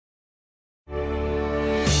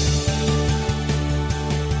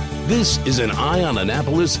This is an Eye on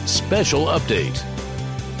Annapolis special update.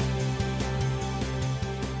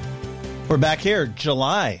 We're back here,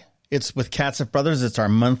 July. It's with Katzif Brothers. It's our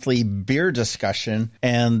monthly beer discussion.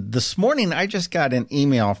 And this morning, I just got an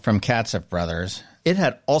email from Katzif Brothers. It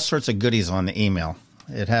had all sorts of goodies on the email.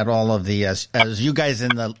 It had all of the, as you guys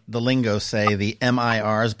in the lingo say, the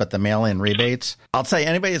MIRs, but the mail-in rebates. I'll tell you,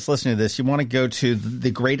 anybody that's listening to this, you want to go to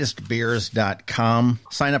thegreatestbeers.com.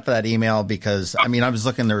 Sign up for that email because, I mean, I was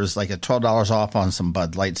looking, there was like a $12 off on some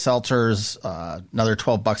Bud Light seltzers, another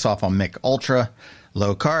 $12 off on Mick Ultra.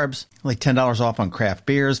 Low carbs, like $10 off on craft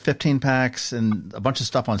beers, 15 packs, and a bunch of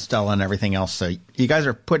stuff on Stella and everything else. So you guys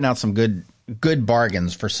are putting out some good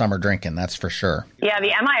bargains for summer drinking. That's for sure. Yeah,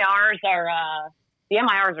 the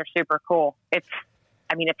MIRs are super cool. It's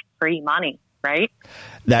free money, right?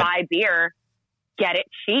 Buy beer, get it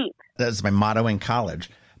cheap. That's my motto in college.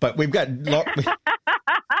 But we've got. But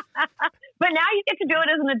now you get to do it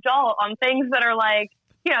as an adult on things that are like,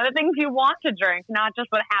 you know, the things you want to drink, not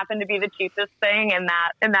just what happened to be the cheapest thing in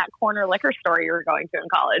that corner liquor store you were going to in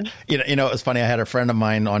college. You know, it was funny. I had a friend of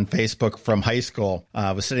mine on Facebook from high school,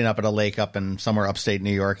 was sitting up at a lake up in somewhere upstate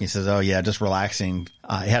New York. He says, oh, yeah, just relaxing.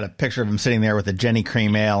 He had a picture of him sitting there with a Jenny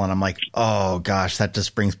Cream Ale. And I'm like, oh, gosh, that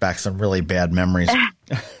just brings back some really bad memories.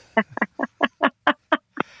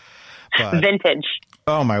 Vintage.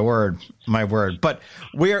 Oh, my word. But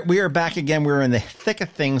we are back again. We're in the thick of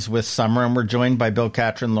things with summer, and we're joined by Bill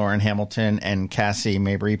Catron, Lauren Hamilton, and Cassie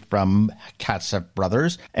Mabry from Katzif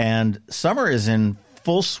Brothers. And summer is in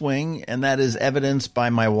full swing, and that is evidenced by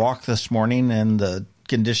my walk this morning and the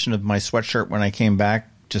condition of my sweatshirt when I came back,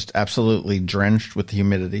 just absolutely drenched with the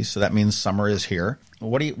humidity. So that means summer is here.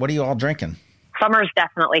 What are you all drinking? Summer's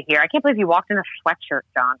definitely here. I can't believe you walked in a sweatshirt,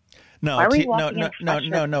 John. No, no.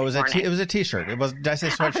 It was a t-shirt. It was. Did I say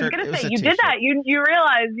sweatshirt? I was say, you did that. You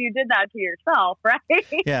realize you did that to yourself, right?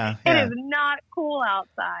 Yeah. It is not cool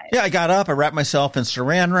outside. Yeah, I got up. I wrapped myself in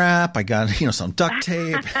Saran wrap. I got some duct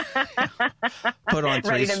tape. Put on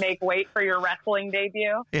ready to make weight for your wrestling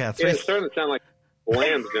debut. Yeah, it's starting to sound like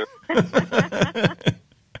lambs now.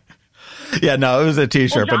 Yeah, no, it was a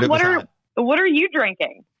t-shirt, well, John, but it was what are you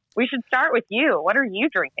drinking? We should start with you. What are you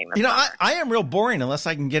drinking this summer? I am real boring unless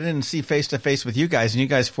I can get in and see face to face with you guys, and you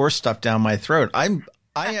guys force stuff down my throat. I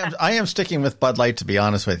am sticking with Bud Light, to be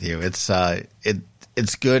honest with you. It's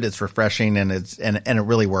good, it's refreshing, and it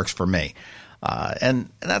really works for me. And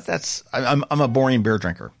that's I'm a boring beer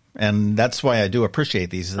drinker, and that's why I do appreciate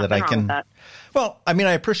these. Nothing that I wrong can. With that. Well, I mean,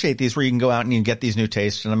 I appreciate these where you can go out and you can get these new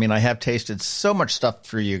tastes. And I mean, I have tasted so much stuff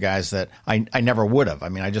through you guys that I never would have. I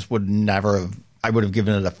mean, I just would never have. I would have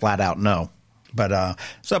given it a flat out no. But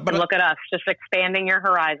look at us, just expanding your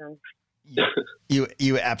horizons.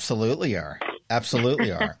 You absolutely are.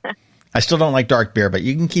 Absolutely are. I still don't like dark beer, but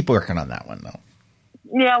you can keep working on that one though.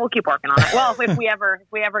 Yeah, we'll keep working on it. Well, if we ever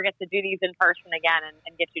get to do these in person again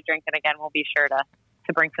and get you drinking again, we'll be sure to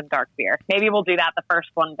bring some dark beer. Maybe we'll do that the first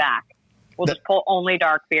one back. We'll just pull only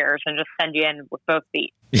dark beers and just send you in with both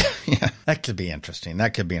feet. Yeah, that could be interesting.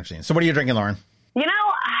 So what are you drinking, Lauren? You know,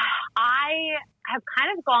 I have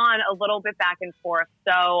kind of gone a little bit back and forth.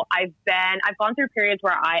 So I've gone through periods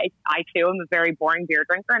where I too am a very boring beer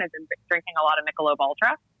drinker, and I've been drinking a lot of Michelob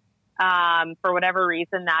Ultra. For whatever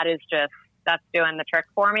reason, that's doing the trick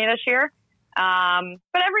for me this year.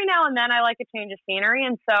 But every now and then I like a change of scenery.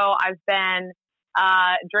 And so I've been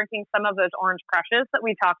drinking some of those Orange Crushes that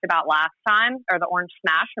we talked about last time, or the Orange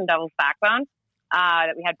Smash from Devil's Backbone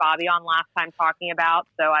that we had Bobby on last time talking about.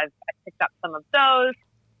 So I've picked up some of those.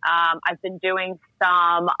 I've been doing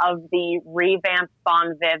some of the revamped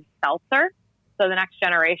Bon Viv seltzer, so the next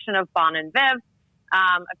generation of Bon and Viv.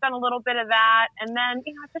 I've done a little bit of that, and then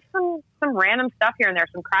just some random stuff here and there,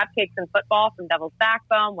 some crab cakes and football from Devil's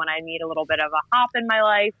Backbone when I need a little bit of a hop in my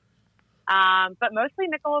life, but mostly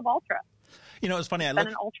Michelob Ultra. It's funny. It's been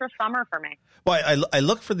an ultra summer for me. Well, I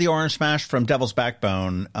looked for the Orange Smash from Devil's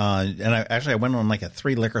Backbone, and I went on like a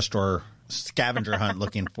 3 liquor store scavenger hunt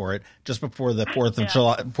looking for it just before the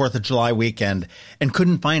 4th of July weekend, and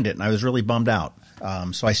couldn't find it, and I was really bummed out.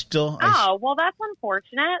 So well, that's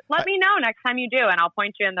unfortunate. Let me know next time you do, and I'll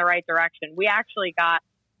point you in the right direction. We actually so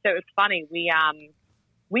it was funny. We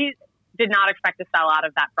did not expect to sell out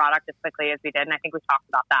of that product as quickly as we did, and I think we talked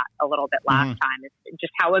about that a little bit last time. It's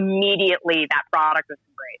just how immediately that product was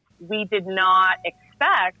great. We did not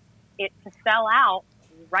expect it to sell out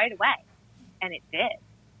right away, and it did.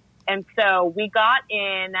 And so we got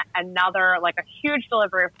in another, a huge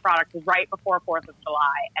delivery of product right before 4th of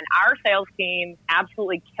July. And our sales team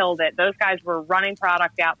absolutely killed it. Those guys were running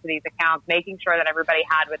product out to these accounts, making sure that everybody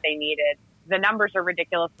had what they needed. The numbers are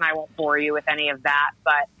ridiculous, and I won't bore you with any of that.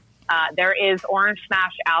 But There is Orange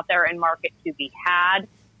Smash out there in market to be had.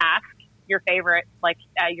 Ask your favorite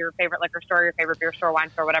liquor store, your favorite beer store, wine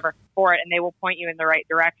store, whatever, for it, and they will point you in the right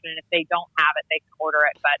direction. And if they don't have it, they can order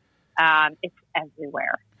it. But it's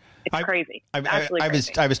everywhere. It's crazy.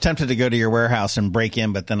 I was tempted to go to your warehouse and break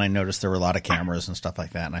in, but then I noticed there were a lot of cameras and stuff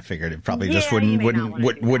like that, and I figured it probably just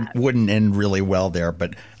wouldn't end really well there.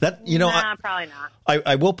 But that, probably not.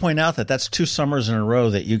 I will point out that that's 2 summers in a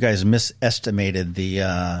row that you guys misestimated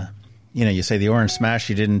the. You say the Orange Smash,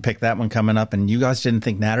 you didn't pick that one coming up, and you guys didn't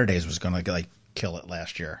think Naturdays was going to kill it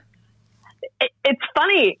last year. It's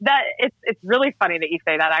funny that it's really funny that you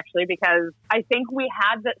say that, actually, because I think we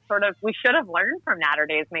had that we should have learned from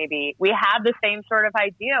Naturdays. Maybe we had the same sort of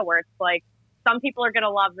idea where it's like, some people are going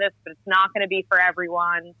to love this, but it's not going to be for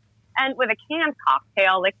everyone. And with a canned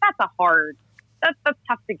cocktail, that's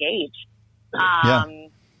tough to gauge. But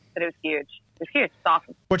it was huge. It's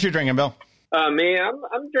awesome. What you drinking, Bill? Me,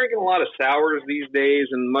 I'm drinking a lot of sours these days,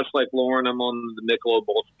 and much like Lauren, I'm on the Michelob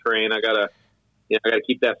Ultra train. I gotta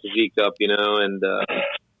keep that physique up, and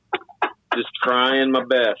just trying my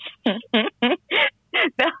best. I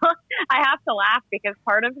have to laugh because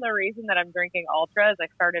part of the reason that I'm drinking Ultra is I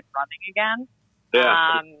started running again.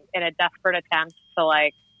 Yeah. In a desperate attempt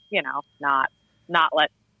to not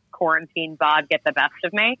let quarantine bod get the best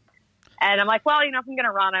of me. And I'm like, well, if I'm going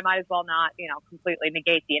to run, I might as well not, completely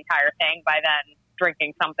negate the entire thing by then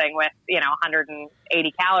drinking something with,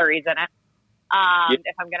 180 calories in it.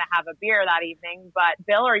 If I'm going to have a beer that evening. But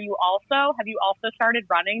Bill, have you also started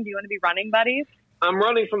running? Do you want to be running buddies? I'm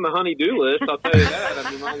running from the honey-do list, I'll tell you that.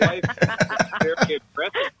 I mean, my wife is very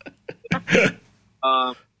impressive.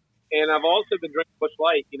 And I've also been drinking Busch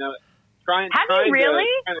Light, Have you really?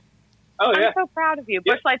 Oh, yeah. I'm so proud of you.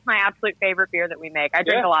 Busch Light's my absolute favorite beer that we make. I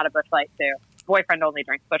drink a lot of Busch Light, too. Boyfriend only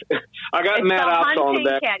drinks Busch Light. I got Matt Ops on the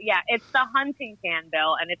back. Can. Yeah, it's the hunting can,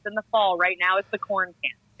 Bill, and it's in the fall. Right now, it's the corn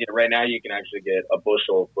can. Yeah, right now you can actually get a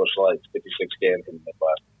bushel of Busch Lights, 56 cans from the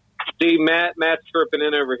Midwest. See, Matt's tripping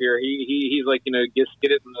in over here. He's like, just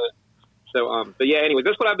get it in the. So, but yeah, anyway,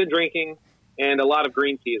 that's what I've been drinking, and a lot of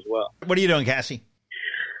green tea as well. What are you doing, Cassie?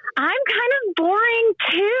 I'm kind of boring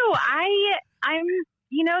too. I'm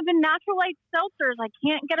the Natural Light seltzers. I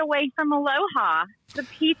can't get away from Aloha. The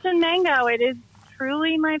peach and mango, it is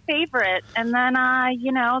truly my favorite. And then,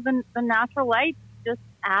 the Natural Lights just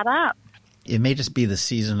add up. It may just be the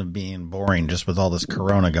season of being boring just with all this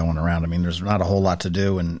corona going around. I mean, there's not a whole lot to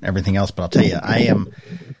do and everything else. But I'll tell you, I am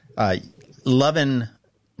loving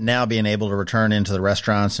now being able to return into the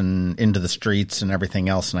restaurants and into the streets and everything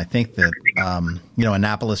else. And I think that,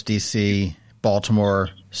 Annapolis, D.C., Baltimore,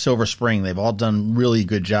 Silver Spring, they've all done really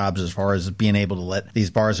good jobs as far as being able to let these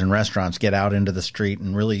bars and restaurants get out into the street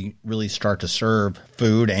and really, really start to serve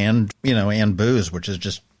food and booze, which is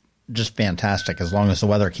just fantastic as long as the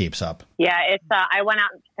weather keeps up. Yeah, it's. I went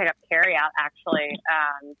out to pick up carryout actually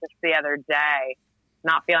just the other day,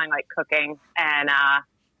 not feeling like cooking, and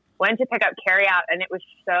went to pick up carryout, and it was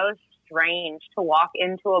so strange to walk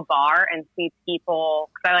into a bar and see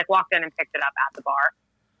people. Because I walked in and picked it up at the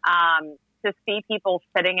bar. To see people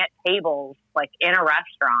sitting at tables in a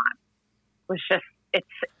restaurant was just.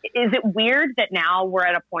 Is it weird that now we're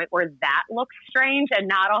at a point where that looks strange and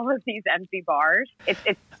not all of these empty bars? It's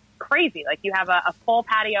crazy. You have a full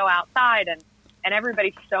patio outside and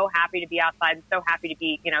everybody's so happy to be outside and so happy to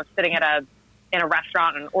be, sitting in a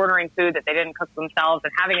restaurant and ordering food that they didn't cook themselves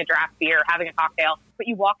and having a draft beer, having a cocktail. But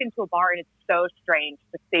you walk into a bar and it's so strange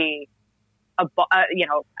to see I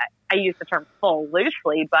use the term full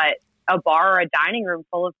loosely, but a bar or a dining room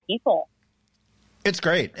full of people. It's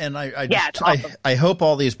great, and it's awesome. I hope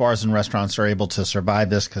all these bars and restaurants are able to survive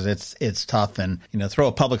this because it's tough. And throw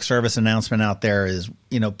a public service announcement out there is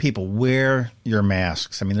people wear your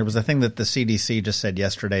masks. I mean, there was a thing that the CDC just said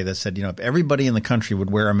yesterday that said if everybody in the country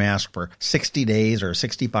would wear a mask for 60 days or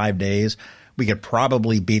 65 days, we could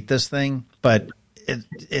probably beat this thing. But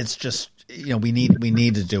it's just. We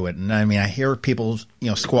need to do it. And I mean, I hear people,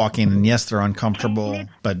 squawking, and yes, they're uncomfortable,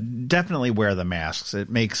 but definitely wear the masks. It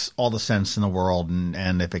makes all the sense in the world.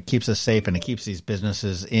 And if it keeps us safe and it keeps these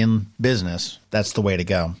businesses in business, that's the way to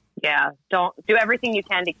go. Yeah. Don't do everything you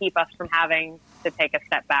can to keep us from having to take a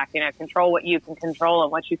step back, control what you can control,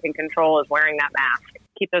 and what you can control is wearing that mask.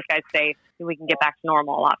 Keep those guys safe so we can get back to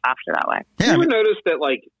normal a lot faster that way. Yeah, you ever notice that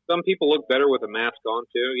some people look better with a mask on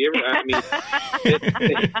too? You ever? I mean,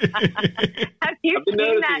 have you seen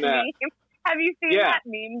that meme? Have you seen that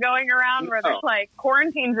meme going around where there's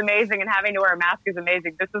quarantine's amazing and having to wear a mask is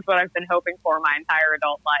amazing? This is what I've been hoping for my entire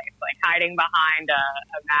adult life, hiding behind a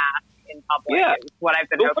mask in public is what I've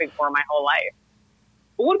been hoping for my whole life.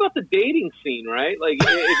 But what about the dating scene, right? Like,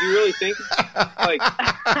 if you really think, like,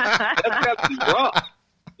 that's got to be rough.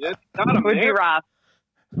 That's not That would be America. rough.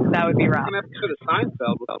 That would be rough. I'm going to have to go to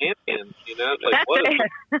Seinfeld with Ant-Man, you know? Like, That's what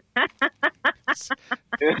it.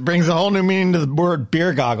 It brings a whole new meaning to the word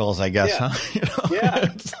beer goggles, I guess, Yeah. huh? You know?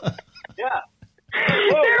 Yeah. Yeah.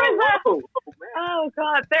 Whoa, man. Oh,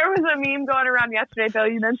 God. There was a meme going around yesterday, Bill.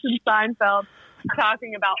 You mentioned Seinfeld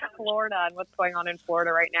talking about Florida and what's going on in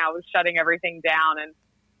Florida right now with shutting everything down. And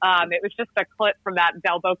it was just a clip from that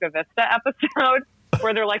Del Boca Vista episode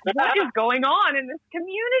where they're like, what is going on in this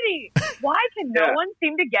community? Why can no one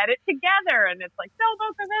seem to get it together? And it's like, Del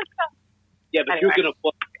Boca Vista. Yeah, but Anyway. who's going to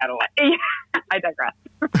flip Cadillac? Yeah, I digress.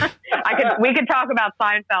 We could talk about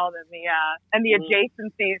Seinfeld and the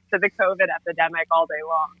adjacencies to the COVID epidemic all day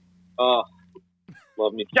long. Oh,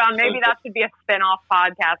 love me. John, maybe that should be a spin-off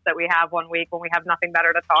podcast that we have one week when we have nothing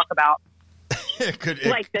better to talk about. It could,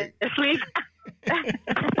 Like this week.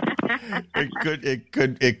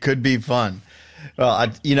 it could be fun. Well,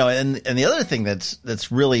 and the other thing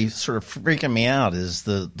that's really sort of freaking me out is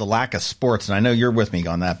the lack of sports. And I know you're with me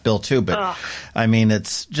on that, Bill, too. But I mean,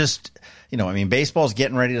 it's just, baseball's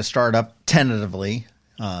getting ready to start up tentatively.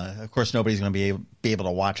 Of course, nobody's going to be able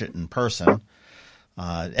to watch it in person.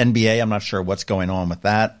 NBA, I'm not sure what's going on with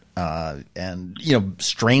that. And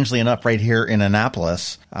strangely enough, right here in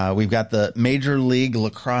Annapolis, we've got the Major League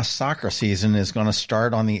Lacrosse soccer season is going to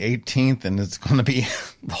start on the 18th, and it's going to be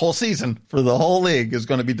the whole season for the whole league is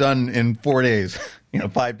going to be done in 4 days,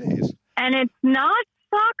 5 days. And it's not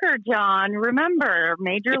soccer, John. Remember,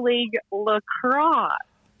 Major League Lacrosse.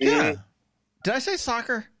 Yeah. Did I say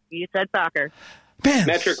soccer? You said soccer. Man,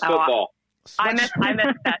 Metric football. I missed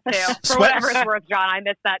that too. For whatever it's worth, John, I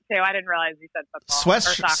missed that too. I didn't realize you said football or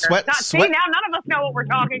soccer. See, now none of us know what we're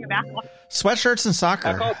talking about. Sweatshirts and soccer.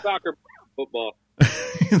 I call soccer football.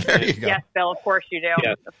 There you go. Yes, Bill, of course you do.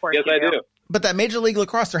 Yes, Of course yes you I do. But that Major League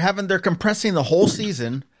Lacrosse, they're compressing the whole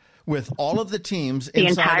season with all of the teams The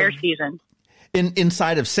entire season.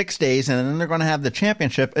 inside of 6 days, and then they're going to have the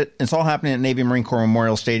championship. It's all happening at Navy Marine Corps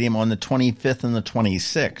Memorial Stadium on the 25th and the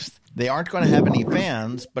 26th. They aren't going to have any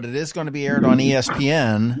fans, but it is going to be aired on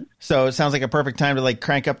ESPN. So it sounds like a perfect time to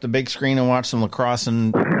crank up the big screen and watch some lacrosse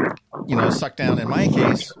and, suck down, in my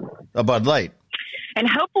case, a Bud Light. And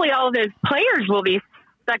hopefully all of those players will be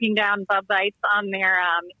sucking down Bud Lights on their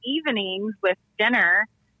evenings with dinner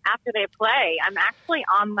after they play. I'm actually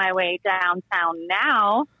on my way downtown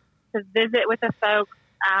now to visit with the folks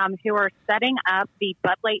who are setting up the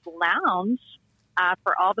Bud Light Lounge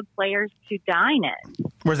for all the players to dine in.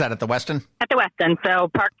 Where's that, at the Westin? At the Westin. So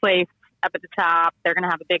Park Place up at the top. They're going to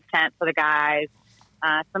have a big tent for the guys.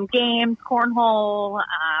 Some games, cornhole,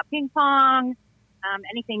 ping pong,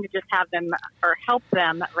 anything to just have them, or help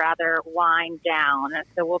them rather, wind down.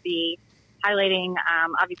 So we'll be highlighting,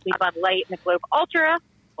 obviously, Bud Light, Michelob Ultra,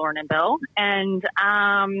 Lauren and Bill, and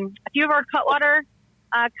a few of our Cutwater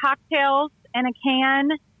cocktails in a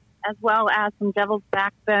can, as well as some Devil's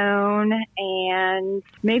Backbone and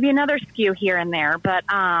maybe another SKU here and there. But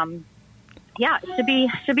yeah,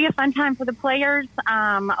 it should be a fun time for the players.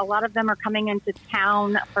 A lot of them are coming into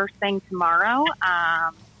town first thing tomorrow.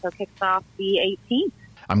 So it kicks off the 18th.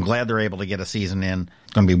 I'm glad they're able to get a season in.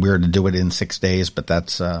 It's going to be weird to do it in 6 days, but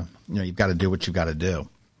that's you've got to do what you've got to do.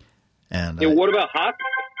 And what about hockey?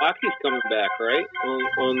 Hockey's coming back, right?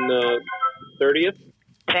 On the 30th.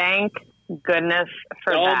 Thank goodness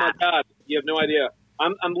for oh that. My God, you have no idea.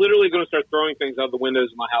 I'm literally going to start throwing things out the windows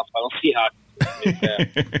of my house if I don't see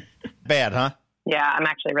hockey. Bad, huh? Yeah, I'm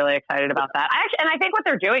actually really excited about that. I think what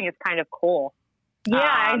they're doing is kind of cool. Yeah,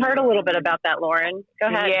 I heard a little bit about that, Lauren. Go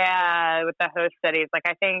ahead. Yeah, with the host cities, or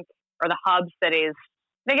the hub cities.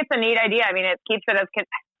 I think it's a neat idea. I mean, it keeps it as.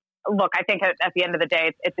 Look, I think at the end of the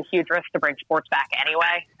day, it's a huge risk to bring sports back anyway.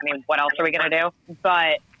 I mean, what else are we going to do?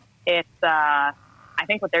 But it's. I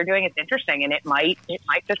think what they're doing is interesting, and it might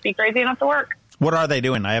just be crazy enough to work. What are they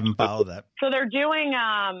doing? I haven't followed that. So they're doing,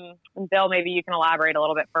 Bill, maybe you can elaborate a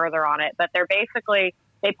little bit further on it, but they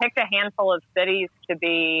picked a handful of cities to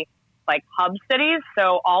be like hub cities.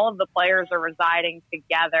 So all of the players are residing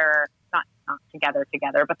together, not together,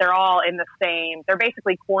 but they're all in the same, they're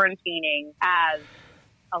basically quarantining as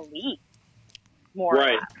a league, more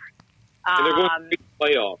right. or less. And they're going to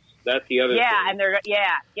playoffs. That's the other thing. And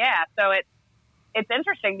so it's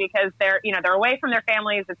interesting because they're away from their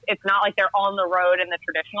families. It's not like they're on the road in the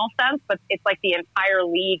traditional sense, but it's like the entire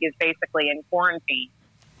league is basically in quarantine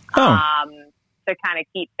to kind of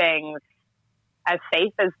keep things as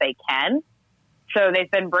safe as they can. So they've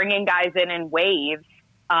been bringing guys in waves,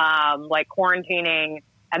 like quarantining,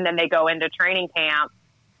 and then they go into training camp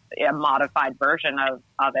a modified version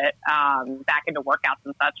of it back into workouts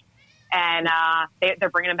and such. And they're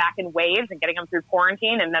bringing them back in waves and getting them through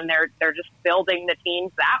quarantine, and then they're just building the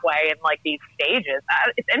teams that way in like these stages.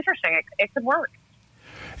 It's interesting. It could work.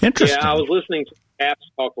 Interesting. Yeah, I was listening to Caps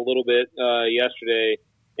talk a little bit yesterday,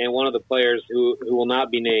 and one of the players who will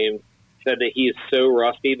not be named said that he is so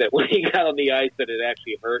rusty that when he got on the ice that it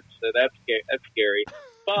actually hurts. So that's scary.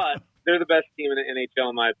 But they're the best team in the NHL,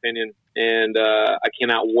 in my opinion, and I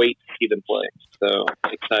cannot wait to see them play. So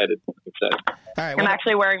excited. All right, I'm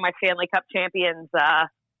actually wearing my Stanley Cup champions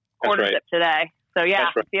quartership today. So yeah,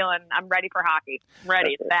 I'm ready for hockey. I'm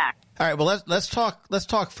ready. It's back. All right, well let's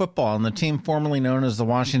talk football and the team formerly known as the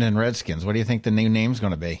Washington Redskins. What do you think the new name's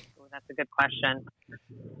going to be? Ooh, that's a good question.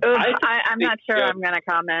 I'm not sure I'm going to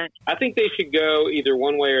comment. I think they should go either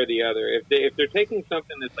one way or the other. If they're taking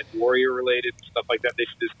something that's like Warrior related and stuff like that, they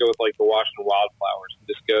should just go with like the Washington Wildflowers and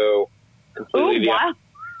just go completely nice.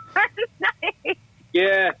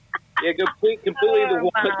 Yeah, go completely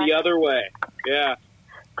the other way. Yeah.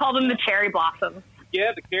 Call them the Cherry Blossoms.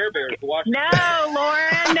 Yeah, the Care Bears. The Washington. No,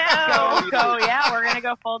 Lauren, no. We're going to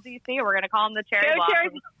go full DC. We're going to call them the Cherry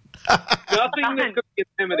Blossoms. Nothing that's going to be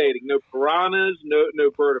intimidating. No piranhas,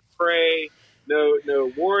 no bird of prey,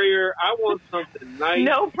 no warrior. I want something nice.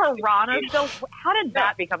 No piranhas. So how did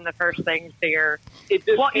that become the first thing to your?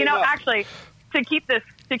 Actually, to keep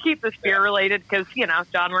this fear related, because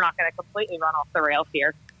John, we're not going to completely run off the rails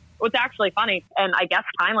here. What's actually funny, and I guess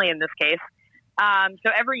timely in this case.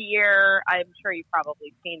 So every year, I'm sure you've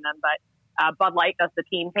probably seen them, but Bud Light does the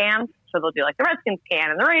team cans. So they'll do like the Redskins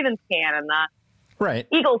can and the Ravens can and the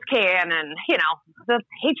Eagles can and, the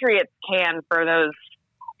Patriots can for those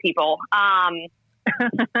people.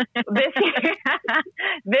 This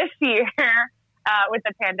year, with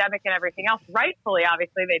the pandemic and everything else, rightfully,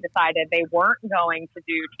 obviously, they decided they weren't going to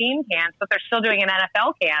do team cans, but they're still doing an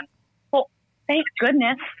NFL can. Well, thank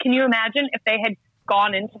goodness. Can you imagine if they had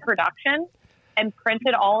gone into production and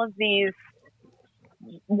printed all of these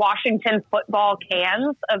Washington football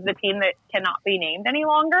cans of the team that cannot be named any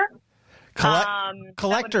longer?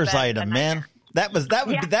 Collector's item, man.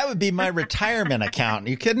 That would be my retirement account. Are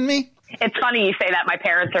you kidding me? It's funny you say that. My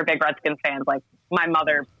parents are big Redskins fans. Like my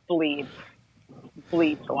mother bleeds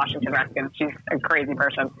the Washington Redskins. She's a crazy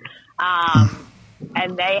person.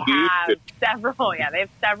 And they have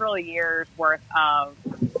several years worth of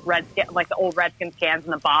like the old Redskins cans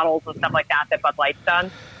and the bottles and stuff like that Bud Light's done.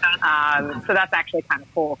 So that's actually kind of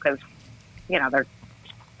cool because,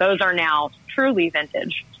 those are now truly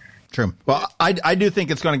vintage. True. Well, I do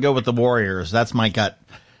think it's going to go with the Warriors. That's my gut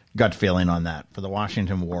feeling on that for the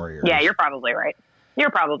Washington Warriors. Yeah, you're probably right. It's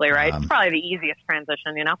probably the easiest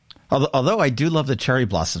transition, Although I do love the Cherry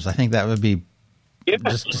Blossoms. I think that would be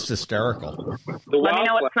just hysterical. Let me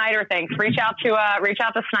know what Snyder thinks. Reach out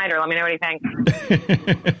to Snyder. Let me know what he thinks.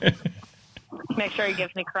 Make sure he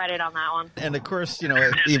gives me credit on that one. And of course,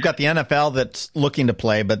 you've got the NFL that's looking to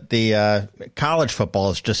play, but the college football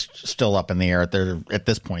is just still up in the air. At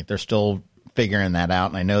this point, they're still figuring that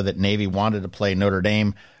out. And I know that Navy wanted to play Notre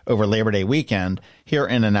Dame over Labor Day weekend here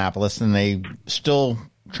in Annapolis, and they still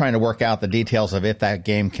trying to work out the details of if that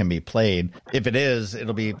game can be played. If it is,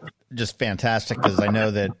 it'll be just fantastic because I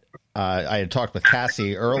know that I had talked with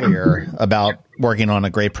Cassie earlier about working on a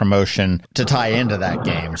great promotion to tie into that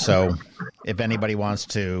game. So if anybody wants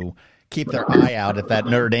to keep their eye out, if that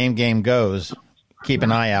Notre Dame game goes, keep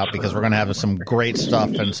an eye out because we're going to have some great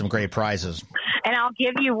stuff and some great prizes. And I'll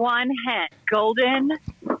give you one hint. Golden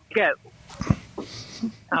goat.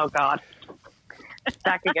 Oh, God.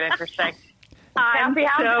 That could get interesting. I'm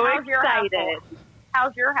so excited.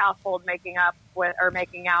 How's your household making out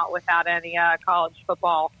without any college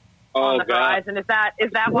football on the horizon? Is that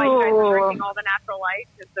why you guys are drinking all the natural light?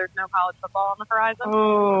 Because there's no college football on the horizon?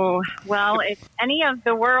 Oh, well, if any of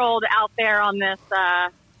the world out there on this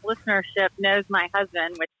listenership knows my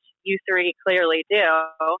husband, which you three clearly do,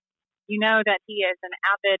 you know that he is an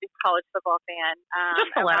avid college football fan.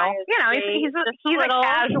 Just a little. He's a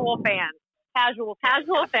casual fan.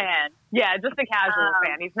 Casual fan. Yeah, just a casual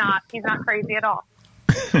fan. He's not crazy at all.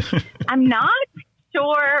 I'm not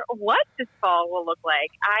sure what this fall will look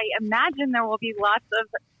like. I imagine there will be lots of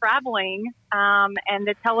traveling, and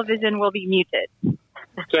the television will be muted.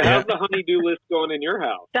 So how's the honey-do list going in your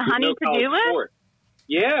house? The honey-to-do list? Sports?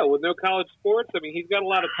 Yeah, with no college sports. I mean, he's got a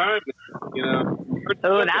lot of time,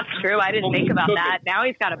 Oh, that's true. I didn't think about that. Now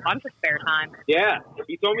he's got a bunch of spare time. Yeah.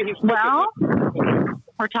 He told me he's cooking. Well,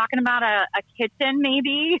 we're talking about a kitchen,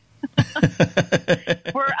 maybe.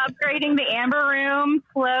 We're upgrading the amber room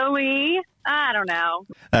slowly. I don't know.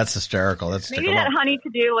 That's hysterical. That's Maybe that honey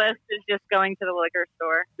to-do list is just going to the liquor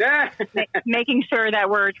store, making sure that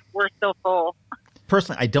we're still full.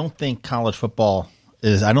 Personally, I don't think college football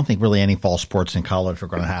is. I don't think really any fall sports in college are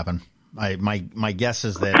going to happen. My guess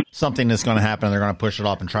is that something is going to happen. And they're going to push it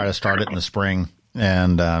off and try to start it in the spring.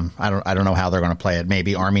 And I don't know how they're going to play it.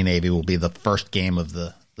 Maybe Army Navy will be the first game of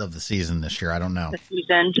the season this year. I don't know. The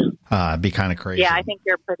season. It'd be kind of crazy. Yeah, I think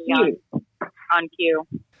you're pretty on cue.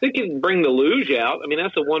 They can bring the luge out. I mean,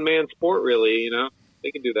 that's a one-man sport, really. You know,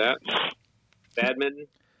 they can do that. Badminton.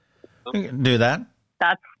 We can do that.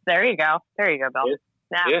 There you go. There you go, Bill. Yeah.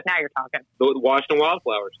 Now you're talking. The Washington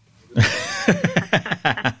Wildflowers. Hey,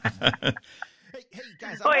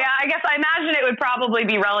 guys. Well, yeah, I guess I imagine it would probably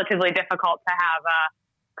be relatively difficult to have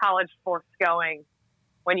college sports going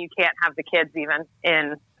when you can't have the kids even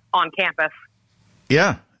on campus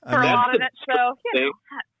Yeah. for a lot of it. So,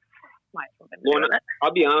 might as well been doing it.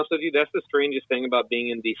 I'll be honest with you, that's the strangest thing about being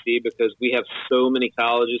in D.C. because we have so many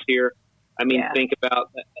colleges here. I mean, think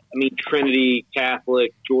about, Trinity,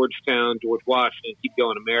 Catholic, Georgetown, George Washington, keep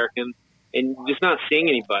going, American, and just not seeing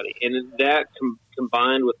anybody. And that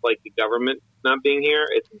combined with, like, the government not being here,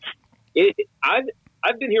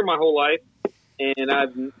 I've been here my whole life, and I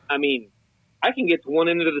can get to one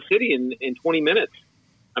end of the city in 20 minutes.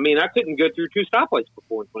 I mean, I couldn't go through 2 stoplights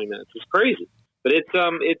before in 20 minutes. It's crazy. But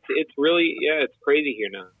it's really, it's crazy here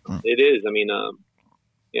now. It is. I mean,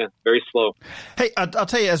 very slow. Hey, I'll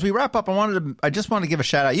tell you, as we wrap up, I just want to give a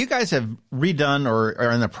shout out. You guys have redone or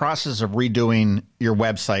are in the process of redoing your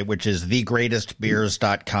website, which is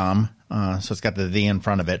thegreatestbeers.com. So it's got the in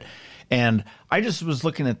front of it. And I just was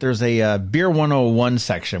looking at, there's a Beer 101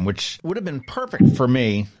 section, which would have been perfect for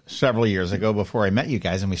me several years ago before I met you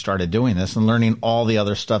guys and we started doing this and learning all the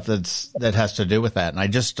other stuff that has to do with that. And I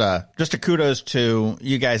just a kudos to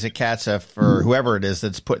you guys at CATSF or whoever it is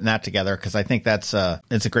that's putting that together, because I think it's a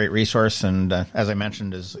great resource. And as I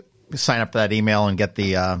mentioned, is sign up for that email and get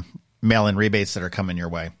the mail-in rebates that are coming your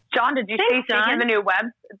way. John, did you see, speaking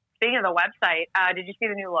of the website, did you see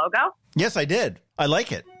the new logo? Yes, I did. I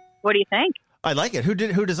like it. What do you think? I like it. Who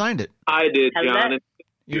designed it? I did, John.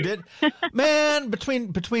 You did? Man,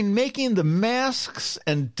 between making the masks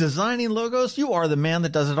and designing logos, you are the man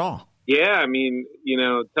that does it all. Yeah, I mean,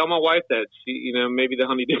 tell my wife that she, maybe the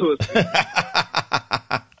honeydew was.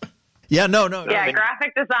 Yeah, no. Yeah,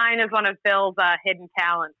 graphic design is one of Phil's hidden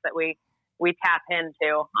talents that we tap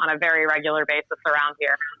into on a very regular basis around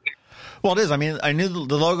here. Well, it is. I mean, I knew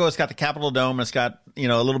the logo. It's got the Capitol Dome. It's got a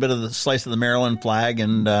little bit of the slice of the Maryland flag,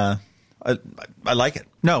 and I like it.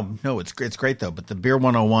 No, it's great though. But the Beer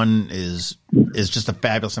 101 is just a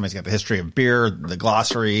fabulous thing. It's got the history of beer, the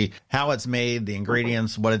glossary, how it's made, the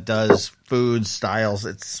ingredients, what it does, foods, styles.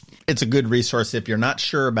 It's a good resource if you're not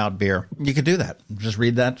sure about beer. You could do that. Just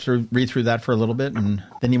read through that for a little bit, and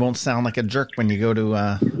then you won't sound like a jerk when you go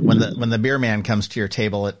to when the beer man comes to your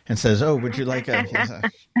table and says, "Oh, would you like a?"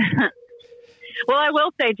 Well, I will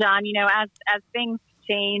say, John, as things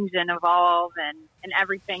change and evolve and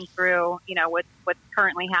everything through, what's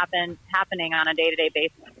currently happening on a day-to-day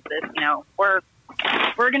basis, we're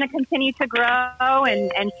going to continue to grow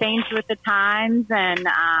and change with the times and,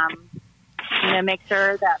 make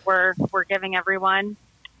sure that we're giving everyone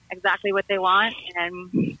exactly what they want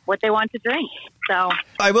and what they want to drink. So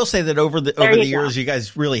I will say that over the years, you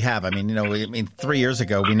guys really have. I mean, 3 years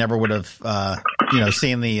ago, we never would have,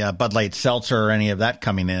 seen the Bud Light Seltzer or any of that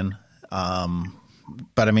coming in.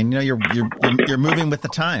 But I mean, you're moving with the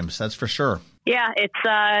times. That's for sure. Yeah, it's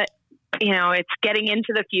getting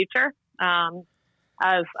into the future,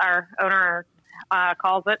 as our owner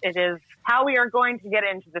calls it. It is how we are going to get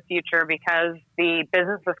into the future because the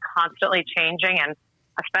business is constantly changing, and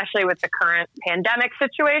especially with the current pandemic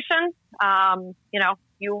situation,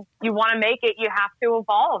 you want to make it, you have to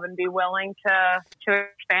evolve and be willing to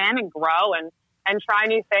expand and grow and try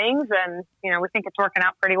new things. And, we think it's working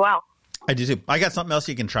out pretty well. I do too. I got something else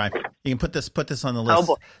you can try. You can put this on the list.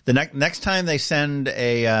 Oh, the next time they send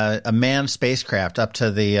a manned spacecraft up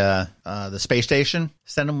to the space station,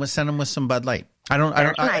 send them with some Bud Light.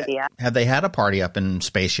 Idea. Have they had a party up in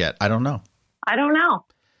space yet? I don't know. I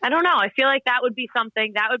feel like that would be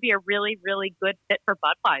something that would be a really, really good fit for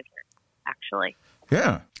Budweiser, actually.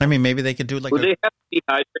 Yeah. I mean, maybe they could do like. Would they have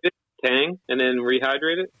dehydrated Tang and then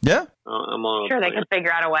rehydrate it? Yeah. I'm on. Sure, they could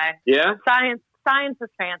figure out a way. Yeah. Science is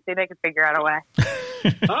fancy. They could figure out a way.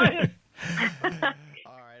 Oh, yeah.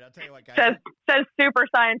 All right, I'll tell you what, guys. Says super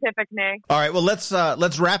scientific me. All right, well let's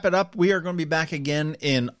wrap it up. We are going to be back again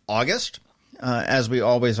in August. as we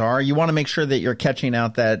always are. You want to make sure that you're catching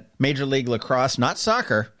out that Major League Lacrosse, not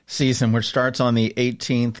soccer, season, which starts on the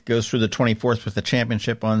 18th, goes through the 24th with the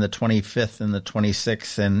championship on the 25th and the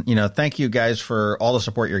 26th. And, thank you guys for all the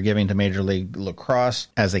support you're giving to Major League Lacrosse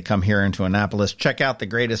as they come here into Annapolis. Check out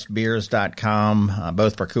thegreatestbeers.com,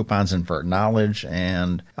 both for coupons and for knowledge.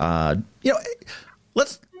 And,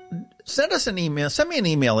 let's send us an email. Send me an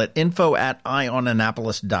email at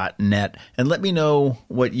info@eyeonannapolis.net and let me know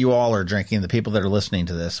what you all are drinking, the people that are listening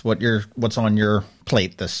to this, what's on your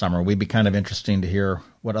plate this summer. We'd be kind of interesting to hear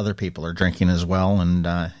what other people are drinking as well. And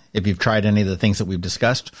if you've tried any of the things that we've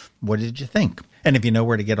discussed, what did you think? And if you know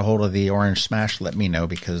where to get a hold of the Orange Smash, let me know,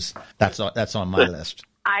 because that's on my list.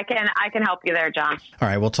 I can help you there, John. All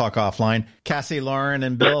right, we'll talk offline. Cassie, Lauren,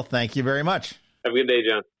 and Bill, thank you very much. Have a good day,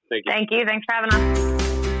 John. Thank you. Thank you. Thanks for having us.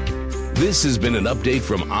 This has been an update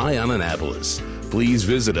from Eye on Annapolis. Please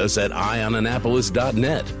visit us at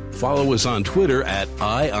eyeonannapolis.net. Follow us on Twitter at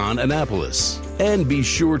Eye on Annapolis. And be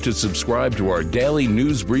sure to subscribe to our daily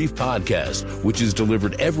news brief podcast, which is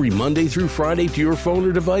delivered every Monday through Friday to your phone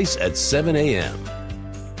or device at 7 a.m.